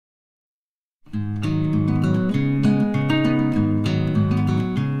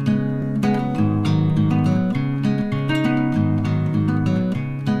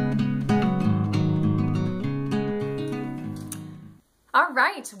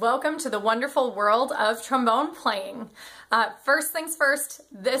right, welcome to the wonderful world of trombone playing. First things first,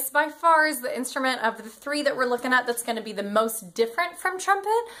 this by far is the instrument of the three that we're looking at that's going to be the most different from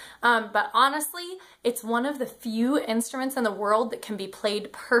trumpet, but honestly, it's one of the few instruments in the world that can be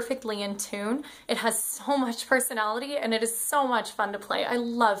played perfectly in tune. It has so much personality and it is so much fun to play. I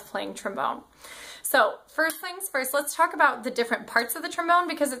love playing trombone. So first things first, let's talk about the different parts of the trombone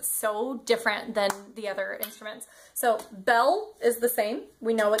because it's so different than the other instruments. So bell is the same.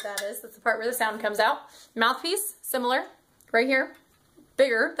 We know what that is. That's the part where the sound comes out. Mouthpiece, similar, right here.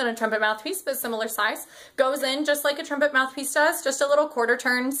 Bigger than a trumpet mouthpiece, but similar size. Goes in just like a trumpet mouthpiece does, just a little quarter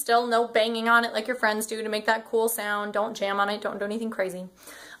turn, still no banging on it like your friends do to make that cool sound. Don't jam on it, don't do anything crazy.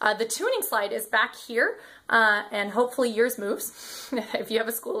 The tuning slide is back here, and hopefully yours moves. If you have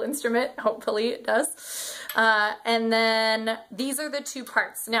a school instrument, hopefully it does. And then these are the two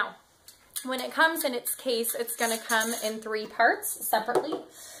parts. Now, when it comes in its case, it's going to come in three parts separately.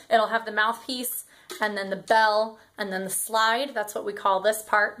 It'll have the mouthpiece, and then the bell, and then the slide. That's what we call this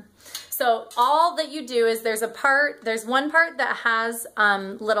part. So all that you do is there's one part that has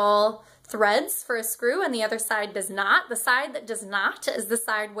little threads for a screw and the other side does not. The side that does not is the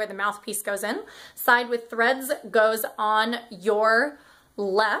side where the mouthpiece goes in. Side with threads goes on your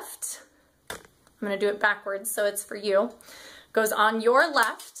left. I'm going to do it backwards so it's for you. Goes on your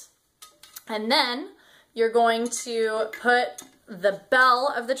left, and then you're going to put the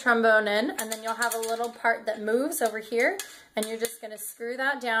bell of the trombone in, and then you'll have a little part that moves over here, and you're just going to screw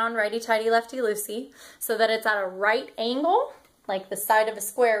that down righty-tighty, lefty-loosey so that it's at a right angle, like the side of a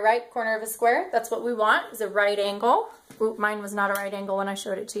square, right corner of a square. That's what we want, is a right angle. Ooh, mine was not a right angle when I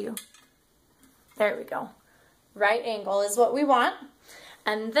showed it to you. There we go. Right angle is what we want.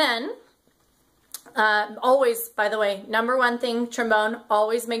 And then, always, by the way, number one thing, trombone,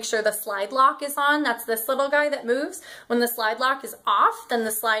 always make sure the slide lock is on. That's this little guy that moves. When the slide lock is off, then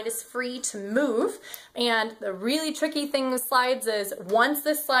the slide is free to move. And the really tricky thing with slides is once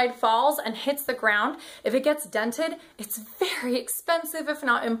this slide falls and hits the ground, if it gets dented, it's very expensive, if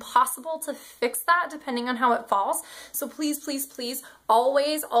not impossible, to fix that depending on how it falls. So please, please, please,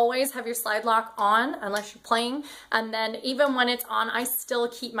 always, always have your slide lock on unless you're playing. And then even when it's on, I still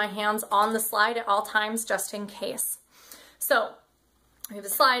keep my hands on the slide at all times just in case. So we have the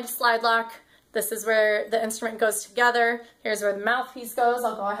slide lock. This is where the instrument goes together. Here's where the mouthpiece goes.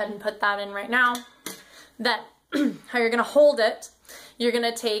 I'll go ahead and put that in right now. Then how you're gonna hold it, you're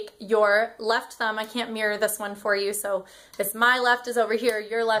gonna take your left thumb. I can't mirror this one for you, so it's my left is over here,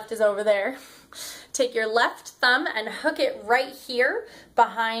 your left is over there. Take your left thumb and hook it right here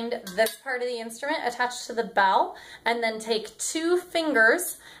behind this part of the instrument attached to the bell, and then take two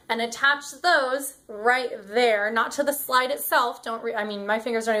fingers and attach those right there, not to the slide itself. I mean, my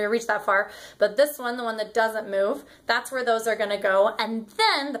fingers don't even reach that far, but this one, the one that doesn't move, that's where those are gonna go. And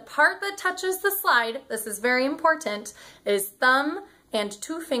then the part that touches the slide, this is very important, is thumb and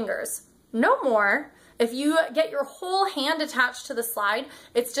two fingers. No more. If you get your whole hand attached to the slide,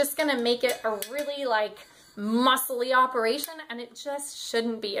 it's just gonna make it a really muscly operation, and it just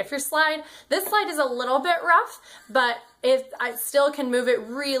shouldn't be. If this slide is a little bit rough, but if I still can move it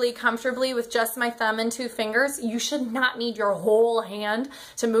really comfortably with just my thumb and two fingers, you should not need your whole hand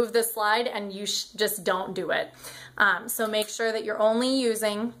to move this slide, and you just don't do it. So make sure that you're only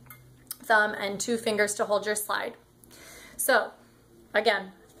using thumb and two fingers to hold your slide. So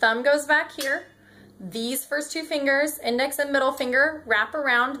again, thumb goes back here. These first two fingers, index and middle finger, wrap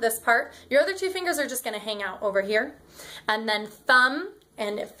around this part. Your other two fingers are just going to hang out over here. And then thumb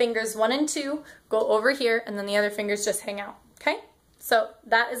and fingers 1 and 2 go over here, and then the other fingers just hang out. Okay? So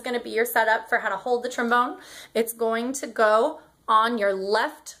that is going to be your setup for how to hold the trombone. It's going to go on your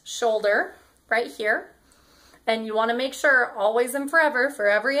left shoulder right here. And you want to make sure, always and forever, for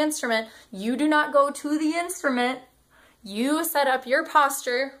every instrument, you do not go to the instrument. You set up your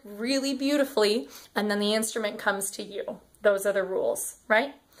posture really beautifully, and then the instrument comes to you. Those are the rules,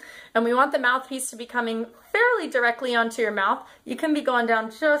 right? And we want the mouthpiece to be coming fairly directly onto your mouth. You can be going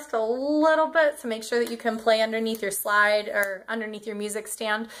down just a little bit to make sure that you can play underneath your slide or underneath your music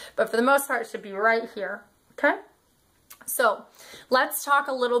stand, but for the most part, it should be right here, okay? So let's talk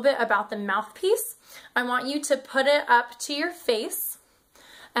a little bit about the mouthpiece. I want you to put it up to your face,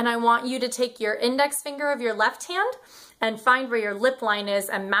 and I want you to take your index finger of your left hand and find where your lip line is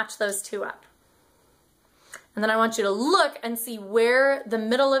and match those two up. And then I want you to look and see where the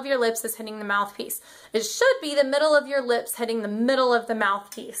middle of your lips is hitting the mouthpiece. It should be the middle of your lips hitting the middle of the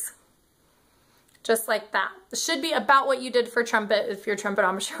mouthpiece. Just like that. It should be about what you did for trumpet if your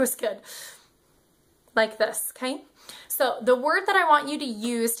trumpetometer was good. like this, okay? So the word that I want you to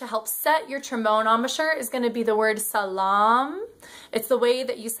use to help set your trombone embouchure is going to be the word salam. It's the way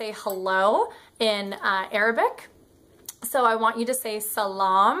that you say hello in Arabic. So I want you to say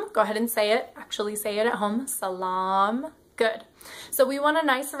salam. Go ahead and say it. Actually say it at home. Salam. Good. So we want a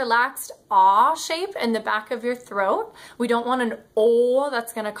nice relaxed ah shape in the back of your throat. We don't want an oh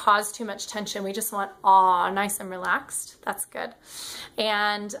that's going to cause too much tension. We just want ah, nice and relaxed. That's good.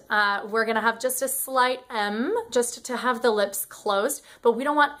 And we're going to have just a slight M just to have the lips closed, but we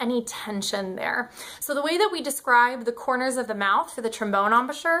don't want any tension there. So the way that we describe the corners of the mouth for the trombone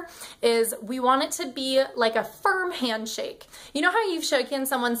embouchure is we want it to be like a firm handshake. You know how you've shaken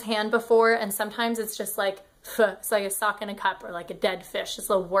someone's hand before and sometimes it's just like, it's like a sock in a cup or like a dead fish. It's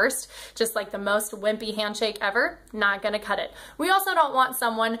the worst, just like the most wimpy handshake ever. Not gonna cut it. We also don't want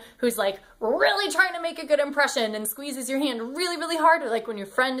someone who's like really trying to make a good impression and squeezes your hand really, really hard, or like when your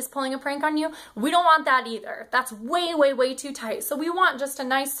friend is pulling a prank on you. We don't want that either. That's way, way, way too tight. So we want just a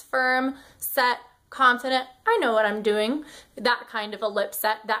nice, firm, set, confident, I know what I'm doing, that kind of a lip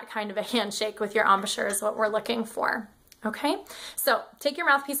set, that kind of a handshake with your embouchure is what we're looking for. Okay, so take your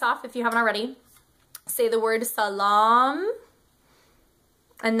mouthpiece off if you haven't already. Say the word salam,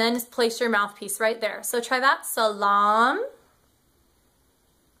 and then just place your mouthpiece right there. So try that, salam,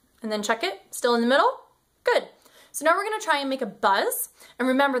 and then check it, still in the middle, good. So now we're gonna try and make a buzz, and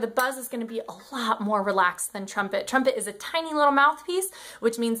remember the buzz is gonna be a lot more relaxed than trumpet. Trumpet is a tiny little mouthpiece,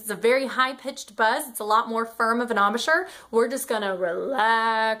 which means it's a very high-pitched buzz. It's a lot more firm of an embouchure. We're just gonna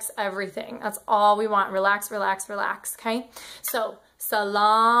relax everything. That's all we want, relax, relax, relax, okay? So,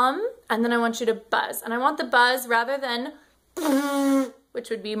 salam, and then I want you to buzz. And I want the buzz rather than, which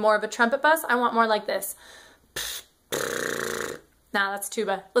would be more of a trumpet buzz, I want more like this. Nah, that's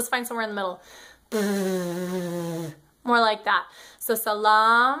tuba. Let's find somewhere in the middle. More like that. So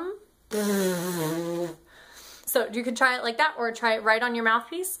salam. So you could try it like that or try it right on your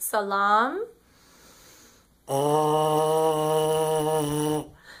mouthpiece. Salam.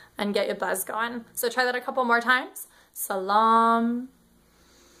 And get your buzz going. So try that a couple more times. Salam.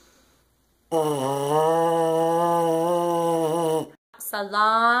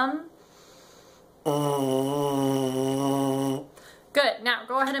 Salam. Good. Now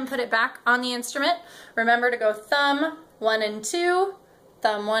go ahead and put it back on the instrument. Remember to go thumb 1 and 2,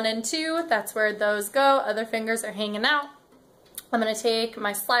 thumb 1 and 2. That's where those go. Other fingers are hanging out. I'm going to take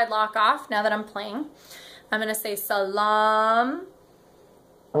my slide lock off now that I'm playing. I'm going to say salam.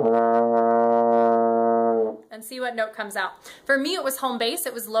 And see what note comes out. For me, it was home bass.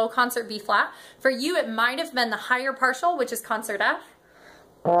 It was low concert B flat. For you, it might have been the higher partial, which is concert F.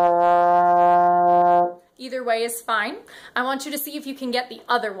 Either way is fine. I want you to see if you can get the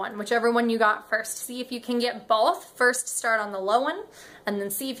other one, whichever one you got first. See if you can get both. First start on the low one, and then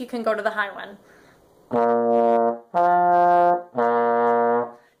see if you can go to the high one.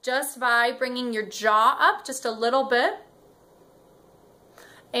 Just by bringing your jaw up just a little bit.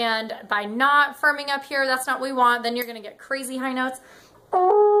 And by not firming up here, that's not what we want. Then you're gonna get crazy high notes.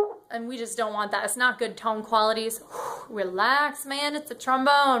 And we just don't want that. It's not good tone qualities. Relax, man, it's a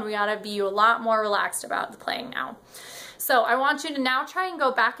trombone. We gotta be a lot more relaxed about the playing now. So I want you to now try and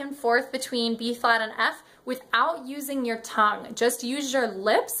go back and forth between B flat and F without using your tongue. Just use your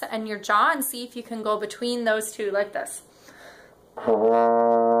lips and your jaw and see if you can go between those two like this.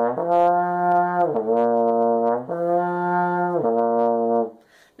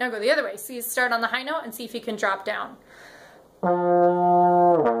 Now go the other way. See, start on the high note and see if you can drop down.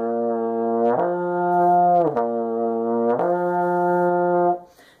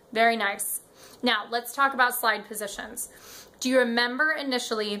 Very nice. Now let's talk about slide positions. Do you remember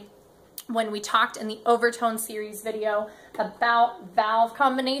initially when we talked in the overtone series video about valve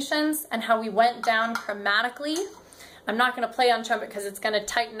combinations and how we went down chromatically? I'm not going to play on trumpet because it's going to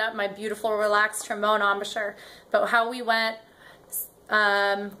tighten up my beautiful relaxed trombone embouchure, but how we went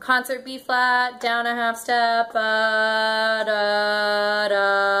concert B flat, down a half step, da, da,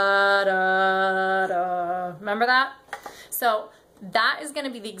 da, da. Remember that? So that is going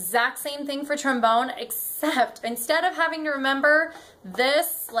to be the exact same thing for trombone, except instead of having to remember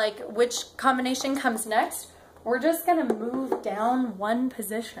this, like which combination comes next, we're just going to move down one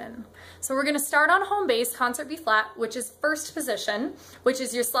position. So we're going to start on home bass, concert B flat, which is first position, which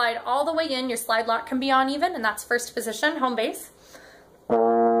is your slide all the way in. Your slide lock can be on even, and that's first position, home bass.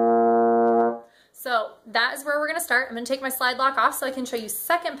 So that is where we're going to start. I'm going to take my slide lock off so I can show you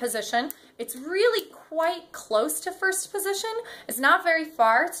second position. It's really quite close to first position. It's not very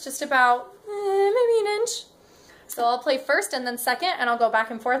far. It's just about maybe an inch. So I'll play first and then second, and I'll go back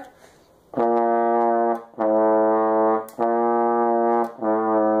and forth.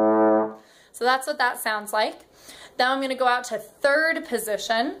 So that's what that sounds like. Now I'm going to go out to third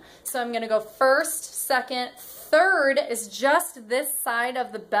position. So I'm going to go first, second, third is just this side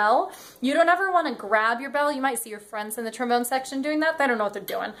of the bell. You don't ever want to grab your bell. You might see your friends in the trombone section doing that. They don't know what they're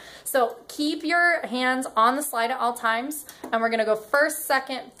doing. So keep your hands on the slide at all times, and we're going to go first,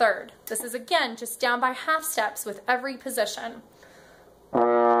 second, third. This is, again, just down by half steps with every position.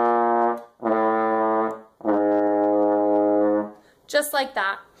 Just like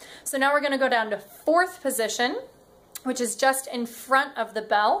that. So now we're going to go down to fourth position, which is just in front of the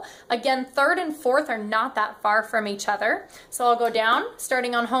bell. Again, third and fourth are not that far from each other. So I'll go down,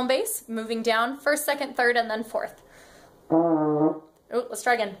 starting on home base, moving down, first, second, third, and then fourth. Oh, let's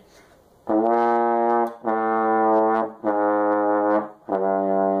try again.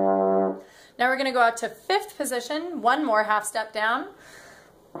 Now we're going to go out to fifth position, one more half step down.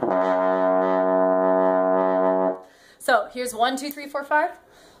 So here's 1, 2, 3, 4, 5.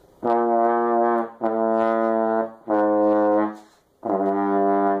 Now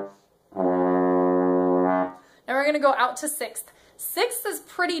we're going to go out to sixth. Sixth is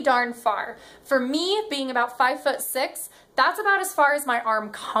pretty darn far. For me, being about 5'6", that's about as far as my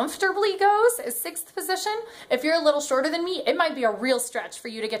arm comfortably goes, is sixth position. If you're a little shorter than me, it might be a real stretch for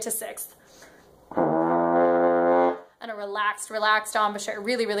you to get to sixth. And a relaxed embouchure,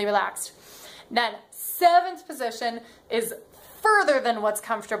 really, really relaxed. Then seventh position is further than what's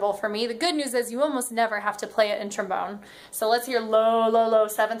comfortable for me. The good news is you almost never have to play it in trombone. So let's hear low, low, low,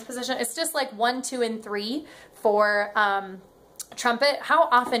 seventh position. It's just like 1, 2, and 3 for trumpet. How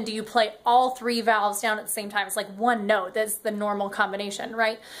often do you play all 3 valves down at the same time? It's like one note. That's the normal combination,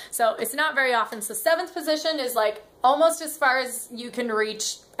 right? So it's not very often. So seventh position is like almost as far as you can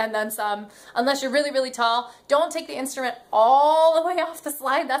reach, and then some, unless you're really, really tall. Don't take the instrument all the way off the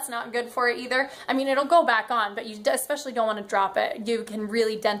slide. That's not good for it either. I mean, it'll go back on, but you especially don't want to drop it. You can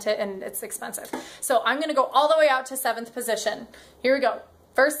really dent it, and it's expensive. So I'm going to go all the way out to seventh position. Here we go.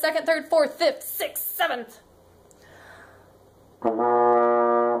 First, second, third, fourth, fifth, sixth, seventh.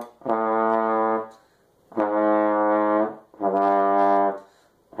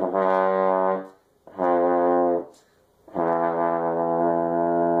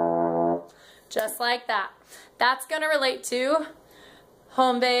 Just like that. That's going to relate to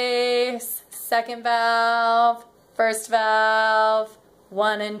home base, second valve, first valve,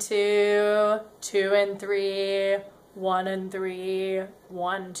 1 and 2, 2 and 3, 1 and 3,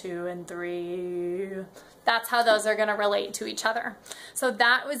 1, 2 and 3. That's how those are going to relate to each other. So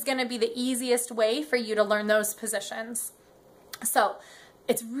that was going to be the easiest way for you to learn those positions. So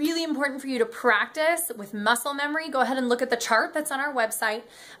it's really important for you to practice with muscle memory. Go ahead and look at the chart that's on our website,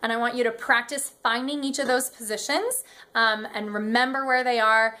 and I want you to practice finding each of those positions and remember where they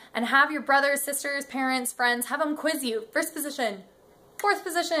are, and have your brothers, sisters, parents, friends, have them quiz you. First position, fourth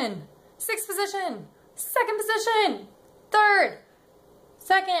position, sixth position, second position, third,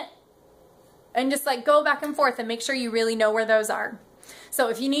 second, and just like go back and forth and make sure you really know where those are. So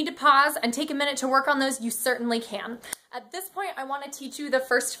if you need to pause and take a minute to work on those, you certainly can. At this point, I want to teach you the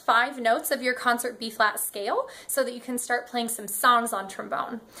first 5 notes of your concert B-flat scale so that you can start playing some songs on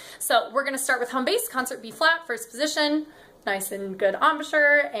trombone. So we're going to start with home bass, concert B-flat, first position, nice and good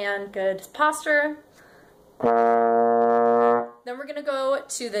embouchure and good posture. Then we're going to go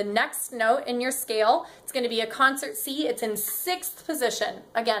to the next note in your scale. It's going to be a concert C. It's in 6th position.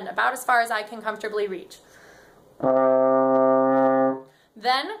 Again, about as far as I can comfortably reach.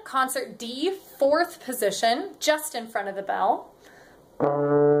 Then concert D, 4th position, just in front of the bell.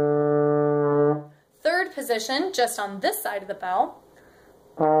 3rd position, just on this side of the bell.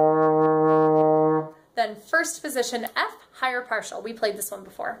 Then 1st position F, higher partial. We played this one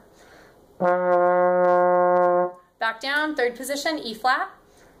before. Back down, 3rd position, E flat.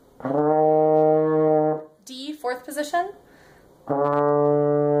 D, 4th position.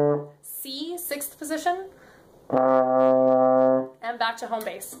 C, 6th position. And back to home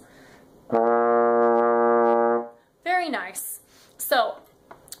base. Very nice. So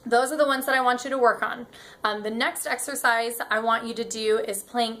those are the ones that I want you to work on. The next exercise I want you to do is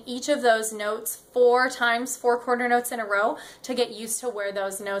playing each of those notes 4 times, 4 quarter notes in a row to get used to where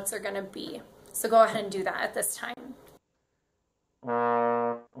those notes are going to be. So go ahead and do that at this time.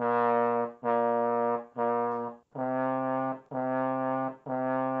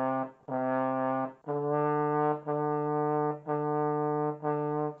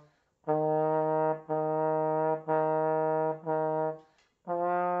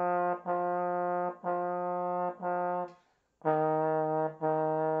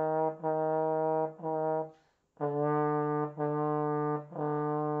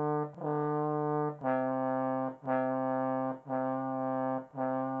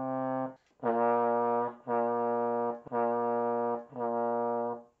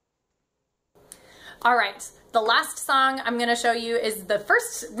 All right, the last song I'm gonna show you is the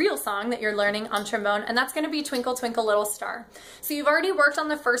first real song that you're learning on trombone, and that's gonna be Twinkle Twinkle Little Star. So you've already worked on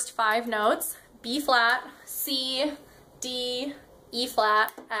the first 5 notes, B flat, C, D, E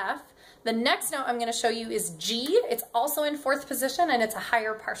flat, F. The next note I'm gonna show you is G. It's also in 4th position and it's a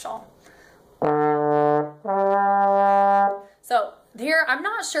higher partial. So here, I'm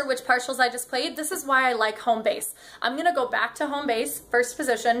not sure which partials I just played. This is why I like home bass. I'm gonna go back to home bass, 1st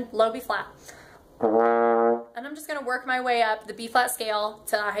position, low B flat. And I'm just gonna work my way up the B flat scale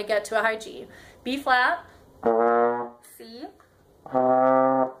till I get to a high G. B flat, C,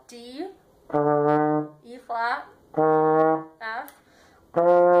 D, E flat, F,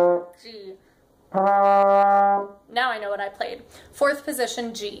 G. Now I know what I played. 4th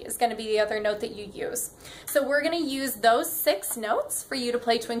position G is going to be the other note that you use. So we're going to use those 6 notes for you to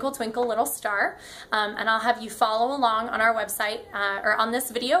play Twinkle Twinkle Little Star, and I'll have you follow along on our website or on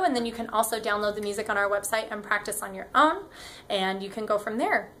this video, and then you can also download the music on our website and practice on your own, and you can go from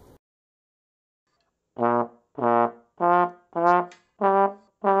there.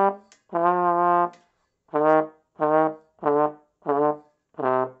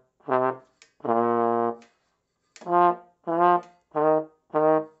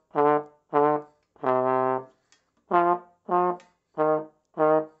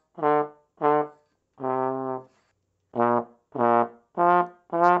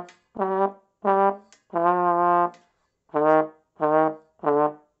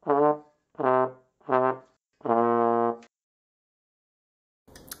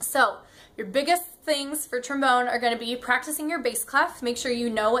 So your biggest things for trombone are going to be practicing your bass clef. Make sure you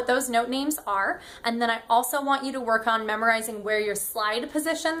know what those note names are. And then I also want you to work on memorizing where your slide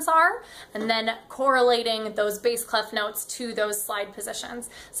positions are and then correlating those bass clef notes to those slide positions.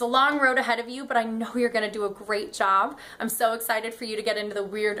 It's a long road ahead of you, but I know you're going to do a great job. I'm so excited for you to get into the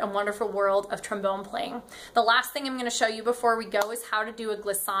weird and wonderful world of trombone playing. The last thing I'm going to show you before we go is how to do a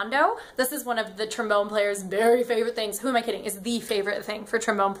glissando. This is one of the trombone players' very favorite things. Who am I kidding? It's the favorite thing for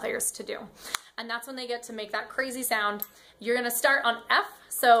trombone players to do. And that's when they get to make that crazy sound. You're gonna start on F,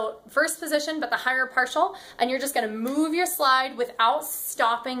 so 1st position, but the higher partial, and you're just gonna move your slide without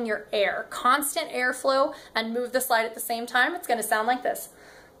stopping your air. Constant airflow, and move the slide at the same time. It's gonna sound like this.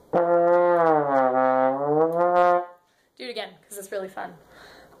 Do it again, because it's really fun.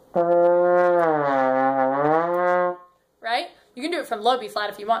 Right? You can do it from low B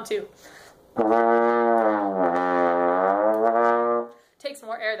flat if you want to. Takes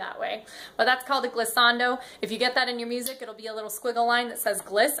more air that way. But that's called a glissando. If you get that in your music, it'll be a little squiggle line that says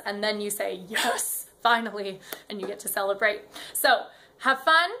gliss, and then you say, yes, finally, and you get to celebrate. So have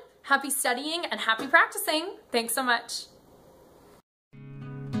fun, happy studying, and happy practicing. Thanks so much.